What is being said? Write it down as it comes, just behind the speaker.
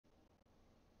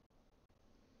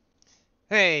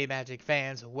Hey, Magic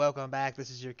fans, welcome back. This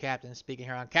is your captain speaking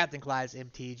here on Capnclydes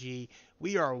MTG.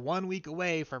 We are 1 week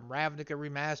away from Ravnica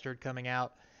Remastered coming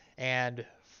out, and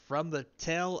from the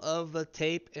tale of the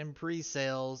tape and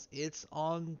pre-sales, it's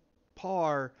on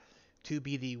par to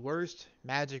be the worst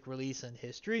Magic release in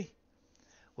history.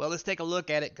 Well, let's take a look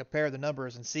at it, compare the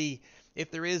numbers, and see if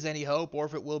there is any hope or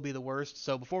if it will be the worst.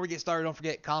 So before we get started, don't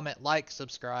forget, comment, like,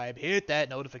 subscribe, hit that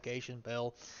notification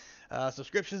bell.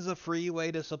 Subscription is a free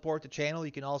way to support the channel.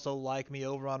 You can also like me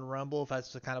over on Rumble if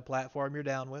that's the kind of platform you're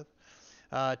down with.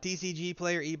 TCG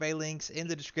player, eBay links in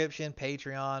the description.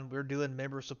 Patreon. We're doing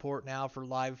member support now for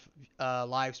live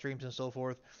streams and so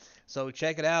forth. So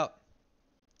check it out.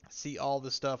 See all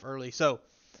the stuff early. So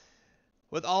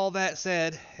with all that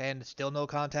said, and still no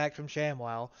contact from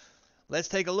ShamWow, let's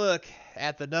take a look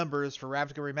at the numbers for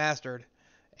Ravnica Remastered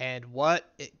and what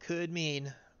it could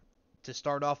mean to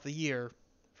start off the year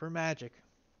for Magic.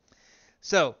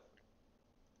 So,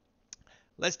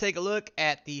 let's take a look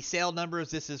at the sale numbers.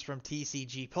 This is from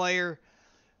TCG Player.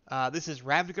 This is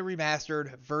Ravnica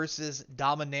Remastered versus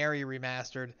Dominaria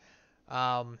Remastered.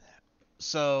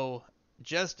 So,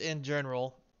 just in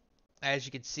general, as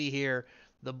you can see here,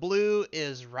 the blue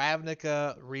is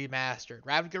Ravnica Remastered.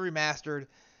 Ravnica Remastered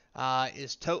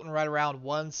is toting right around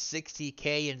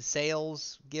 160K in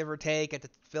sales, give or take, at the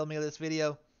filming of this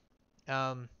video.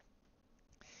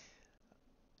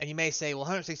 And you may say, well,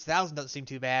 160,000 doesn't seem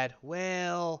too bad.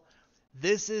 Well,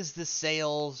 this is the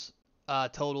sales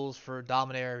totals for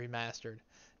Dominaria Remastered.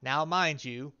 Now, mind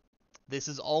you, this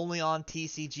is only on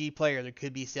TCG Player. There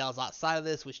could be sales outside of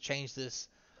this, which change this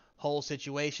whole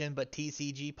situation, but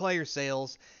TCG Player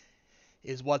sales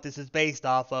is what this is based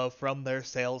off of from their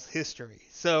sales history.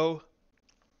 So,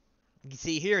 you can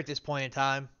see here at this point in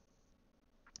time,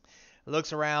 it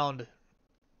looks around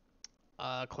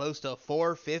close to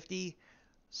 450.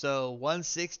 So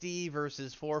 160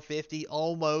 versus 450,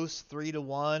 almost 3 to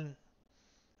 1,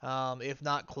 if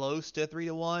not close to 3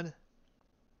 to 1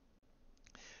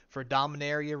 for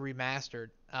Dominaria Remastered.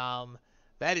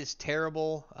 That is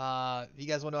terrible. If you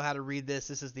guys want to know how to read this,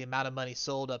 this is the amount of money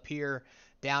sold up here.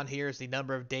 Down here is the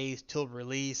number of days till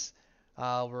release.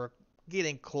 We're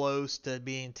getting close to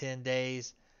being 10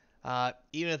 days.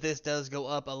 Even if this does go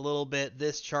up a little bit,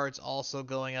 this chart's also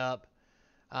going up.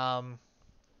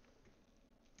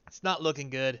 It's not looking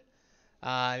good.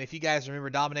 If you guys remember,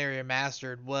 Dominaria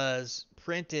Remastered was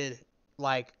printed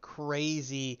like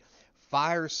crazy,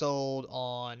 fire sold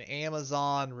on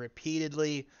Amazon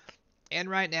repeatedly. And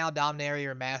right now,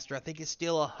 Dominaria Remastered, I think, is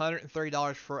still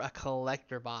 $130 for a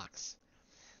collector box.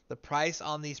 The price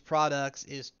on these products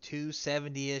is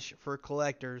 $270-ish for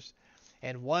collectors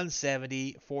and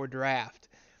 $170 for draft.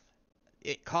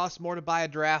 It costs more to buy a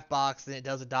draft box than it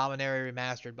does a Dominaria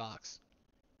Remastered box.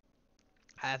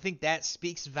 I think that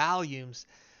speaks volumes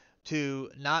to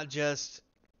not just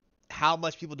how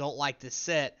much people don't like this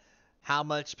set, how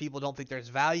much people don't think there's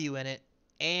value in it,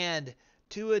 and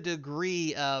to a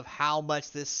degree of how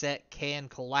much this set can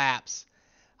collapse.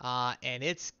 And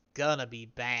it's gonna be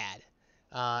bad.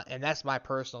 And that's my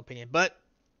personal opinion. But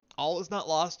all is not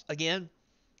lost. Again,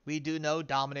 we do know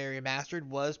Dominaria Remastered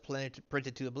was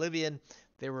printed to oblivion.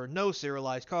 There were no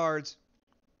serialized cards.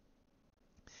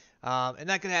 And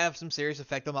that could have some serious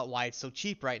effect on why it's so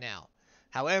cheap right now.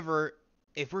 However,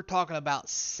 if we're talking about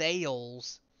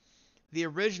sales, the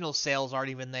original sales aren't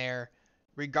even there,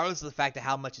 regardless of the fact of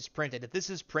how much is printed. If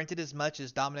this is printed as much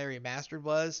as Dominaria Remastered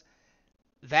was,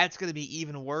 that's going to be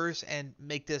even worse and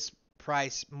make this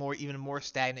price even more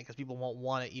stagnant because people won't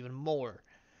want it even more.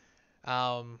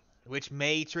 Which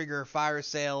may trigger a fire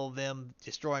sale, them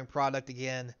destroying product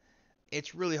again.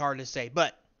 It's really hard to say.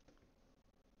 But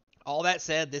all that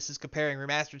said, this is comparing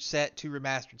remastered set to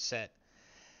remastered set.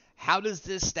 How does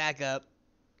this stack up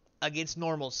against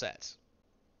normal sets?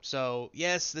 So,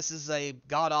 yes, this is a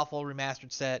god-awful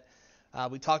remastered set.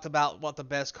 We talked about what the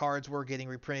best cards were getting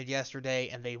reprinted yesterday,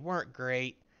 and they weren't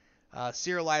great.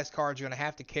 Serialized cards are going to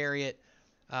have to carry it.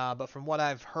 But from what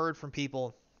I've heard from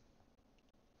people,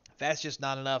 that's just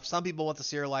not enough. Some people want the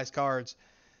serialized cards,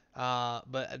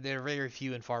 but they're very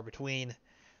few and far between.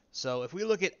 So if we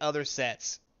look at other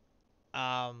sets,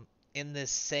 in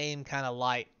this same kind of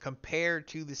light compared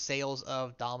to the sales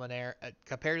of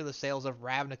compared to the sales of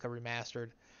Ravnica Remastered.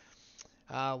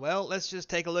 Well, let's just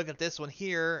take a look at this one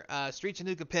here. Streets of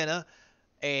New Capenna,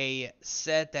 a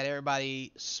set that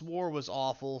everybody swore was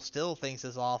awful, still thinks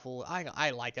is awful. I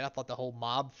liked it. I thought the whole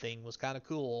mob thing was kind of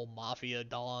cool, Mafia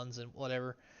Dawns and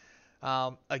whatever.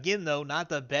 Again, though, not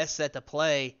the best set to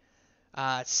play.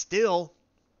 Still,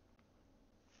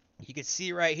 you can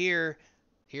see right here.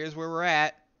 Here's where we're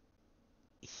at.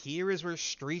 here is where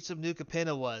Streets of New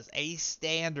Capenna was, a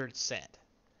standard set.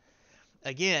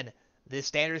 Again, this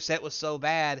standard set was so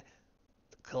bad,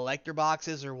 collector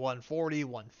boxes are 140,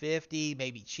 150,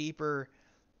 maybe cheaper.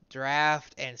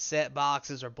 Draft and set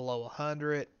boxes are below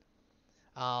 100.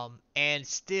 And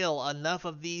still, enough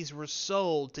of these were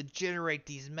sold to generate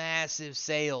these massive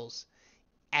sales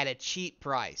at a cheap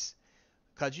price.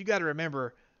 Because you got to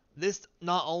remember, this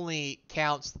not only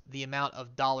counts the amount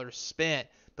of dollars spent,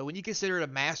 but when you consider it a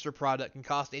master product can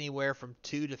cost anywhere from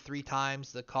 2 to 3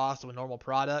 times the cost of a normal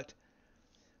product,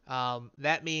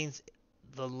 that means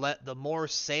the more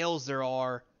sales there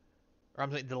are, or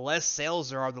I'm saying the less sales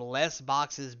there are, the less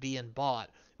boxes being bought,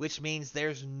 which means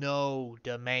there's no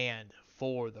demand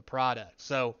for the product.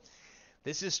 So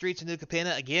this is Streets of New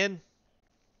Capenna. Again,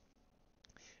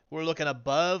 we're looking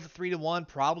above 3 to 1,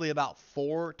 probably about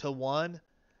 4 to 1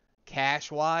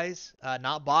 cash wise,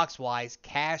 not box wise,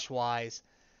 cash wise.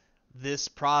 This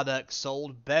product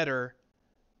sold better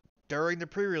during the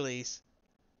pre-release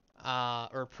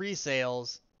or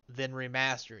pre-sales than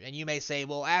remastered. And you may say,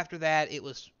 well, after that it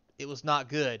was not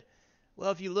good.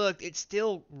 Well, if you look, it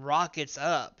still rockets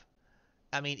up.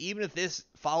 I mean, even if this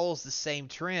follows the same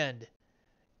trend,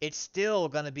 it's still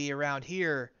going to be around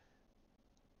here,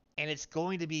 and it's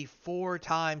going to be 4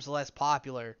 times less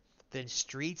popular than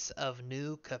Streets of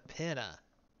New Capenna.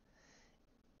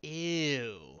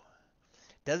 Ew.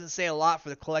 Doesn't say a lot for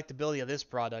the collectability of this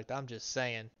product, I'm just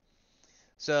saying.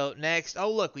 So next,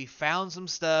 oh look, we found some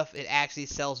stuff it actually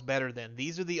sells better than.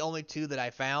 These are the only 2 that I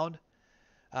found.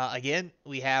 Again,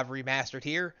 we have Remastered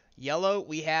here. Yellow,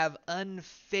 we have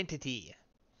Unfinity.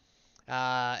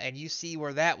 And you see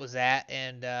where that was at,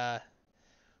 and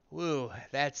woo,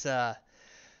 that's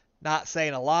not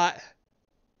saying a lot.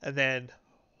 And then,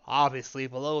 obviously,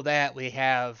 below that, we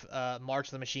have March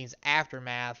of the Machines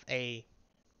Aftermath, a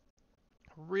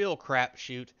real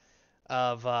crapshoot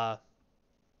of a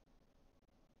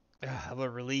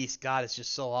release. God, it's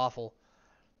just so awful.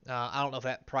 I don't know if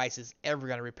that price is ever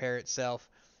going to repair itself.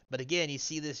 But again, you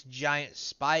see this giant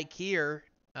spike here.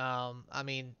 I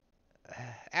mean,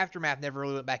 Aftermath never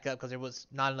really went back up because there was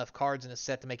not enough cards in the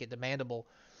set to make it demandable.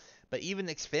 But even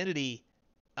Xfinity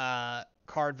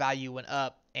card value went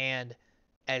up, and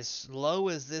as low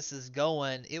as this is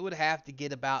going, it would have to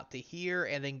get about to here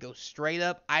and then go straight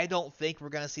up. I don't think we're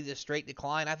going to see this straight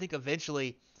decline. I think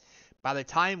eventually, by the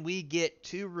time we get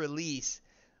to release,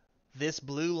 this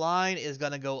blue line is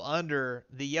going to go under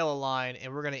the yellow line,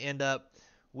 and we're going to end up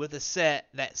with a set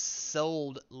that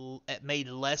made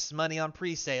less money on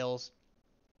pre-sales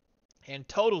and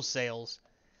total sales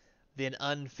than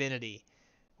Unfinity,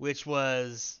 which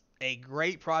was a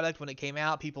great product when it came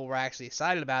out. People were actually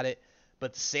excited about it,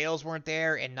 but the sales weren't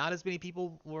there, and not as many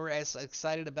people were as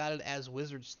excited about it as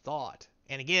Wizards thought.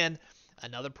 And again,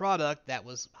 another product that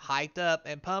was hyped up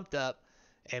and pumped up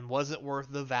and wasn't worth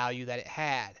the value that it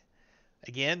had.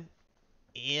 Again,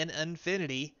 in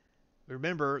Unfinity,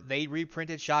 remember, they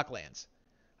reprinted Shocklands.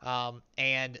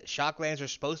 And Shocklands are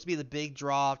supposed to be the big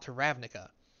draw to Ravnica.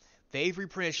 They've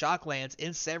reprinted Shocklands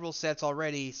in several sets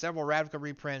already, several Ravnica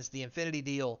reprints, the Infinity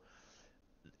deal.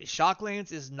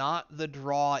 Shocklands is not the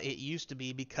draw it used to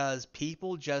be because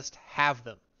people just have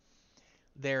them.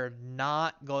 They're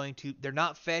not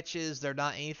fetches, they're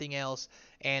not anything else.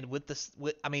 And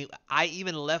I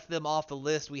even left them off the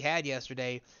list we had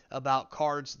yesterday about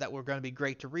cards that were going to be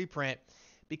great to reprint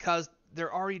because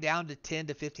they're already down to $10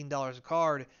 to $15 a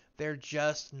card. They're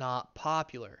just not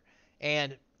popular.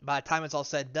 And by the time it's all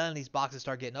said and done, these boxes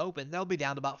start getting open, they'll be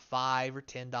down to about $5 or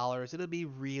 $10. It'll be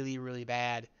really, really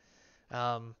bad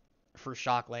for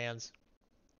Shocklands,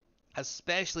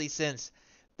 especially since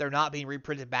they're not being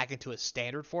reprinted back into a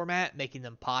standard format, making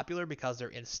them popular because they're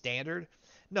in standard.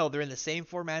 No, they're in the same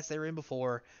formats they were in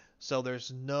before, so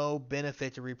there's no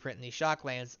benefit to reprinting these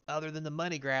Shocklands other than the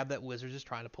money grab that Wizards is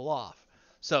trying to pull off.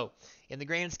 So, in the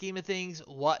grand scheme of things,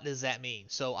 what does that mean?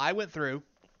 So, I went through,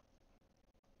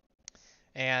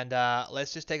 and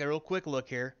let's just take a real quick look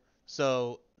here.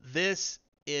 So, this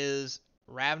is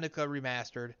Ravnica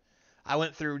Remastered. I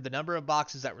went through the number of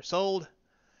boxes that were sold,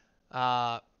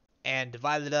 and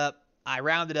divided it up. I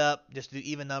rounded up just to do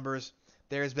even numbers.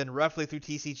 There has been roughly through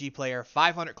TCG Player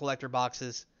 500 collector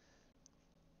boxes,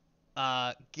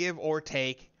 give or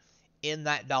take, in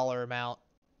that dollar amount.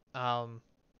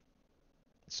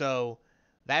 So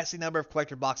that's the number of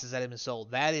collector boxes that have been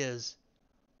sold. That is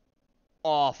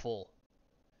awful.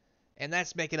 And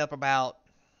that's making up about,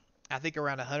 I think,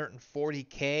 around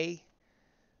 140K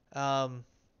of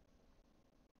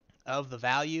the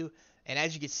value. And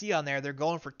as you can see on there, they're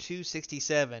going for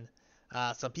 $267.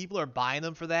 Some people are buying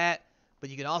them for that, but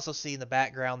you can also see in the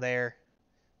background there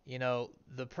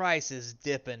the price is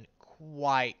dipping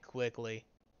quite quickly.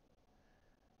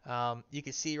 You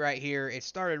can see right here, it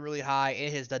started really high.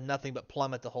 It has done nothing but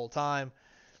plummet the whole time.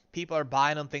 People are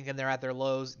buying them thinking they're at their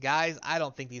lows. Guys, I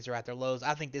don't think these are at their lows.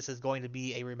 I think this is going to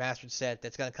be a remastered set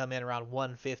that's going to come in around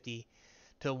 150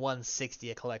 to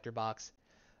 160 a collector box.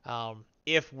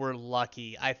 If we're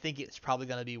lucky. I think it's probably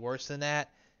going to be worse than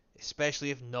that,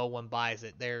 especially if no one buys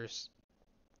it. There's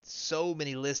so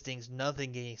many listings,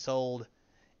 nothing getting sold.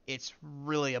 It's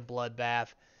really a bloodbath.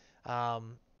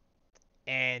 Um,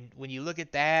 and when you look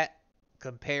at that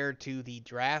compared to the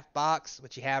draft box,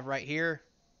 which you have right here,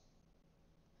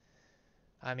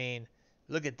 I mean,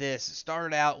 look at this. It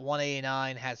started out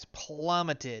 189, has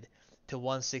plummeted to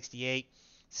 168,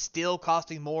 still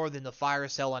costing more than the fire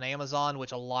sale on Amazon,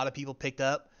 which a lot of people picked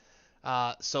up.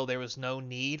 So there was no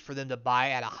need for them to buy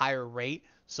at a higher rate.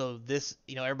 So this,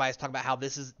 everybody's talking about how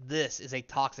this is a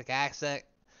toxic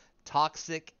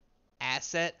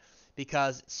asset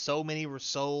because so many were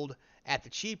sold at the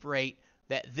cheap rate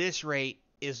that this rate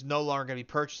is no longer going to be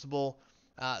purchasable.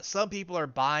 Some people are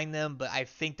buying them, but I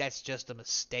think that's just a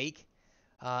mistake,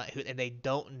 and they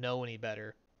don't know any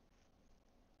better.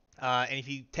 And if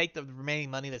you take the remaining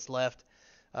money that's left,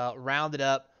 round it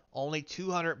up, only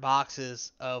 200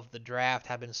 boxes of the draft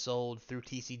have been sold through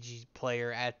TCG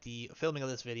Player at the filming of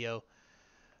this video,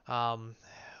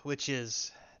 which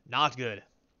is not good.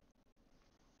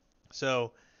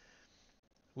 So,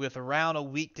 with around a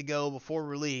week to go before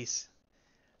release,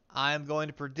 I'm going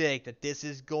to predict that this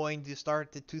is going to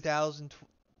start the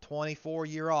 2024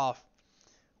 year off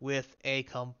with a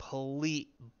complete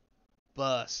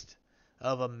bust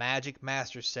of a Magic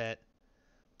Master set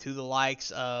to the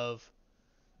likes of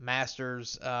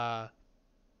Masters,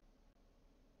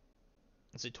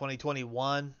 is it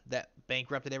 2021 that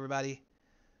bankrupted everybody?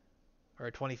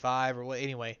 Or 25 or what?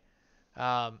 Anyway,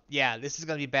 yeah, this is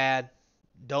going to be bad.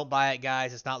 Don't buy it,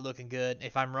 guys. It's not looking good.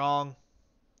 If I'm wrong,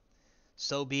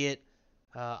 so be it.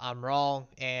 I'm wrong,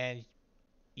 and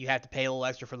you have to pay a little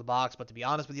extra for the box. But to be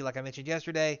honest with you, like I mentioned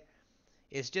yesterday,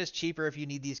 it's just cheaper if you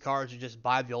need these cards to just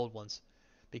buy the old ones.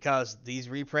 Because these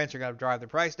reprints are going to drive the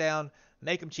price down,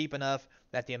 make them cheap enough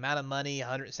that the amount of money,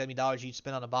 $170 you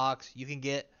spend on a box, you can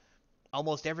get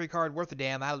almost every card worth a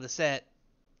damn out of the set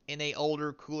in a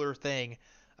older, cooler thing,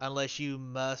 unless you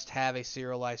must have a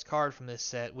serialized card from this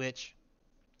set, which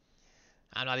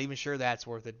I'm not even sure that's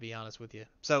worth it, to be honest with you.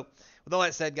 So, with all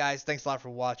that said, guys, thanks a lot for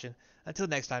watching. Until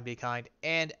next time, be kind.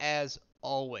 And as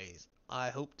always, I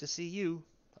hope to see you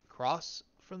across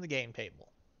from the game table.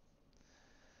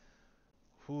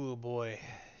 Ooh, boy.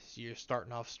 You're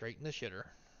starting off straight in the shitter.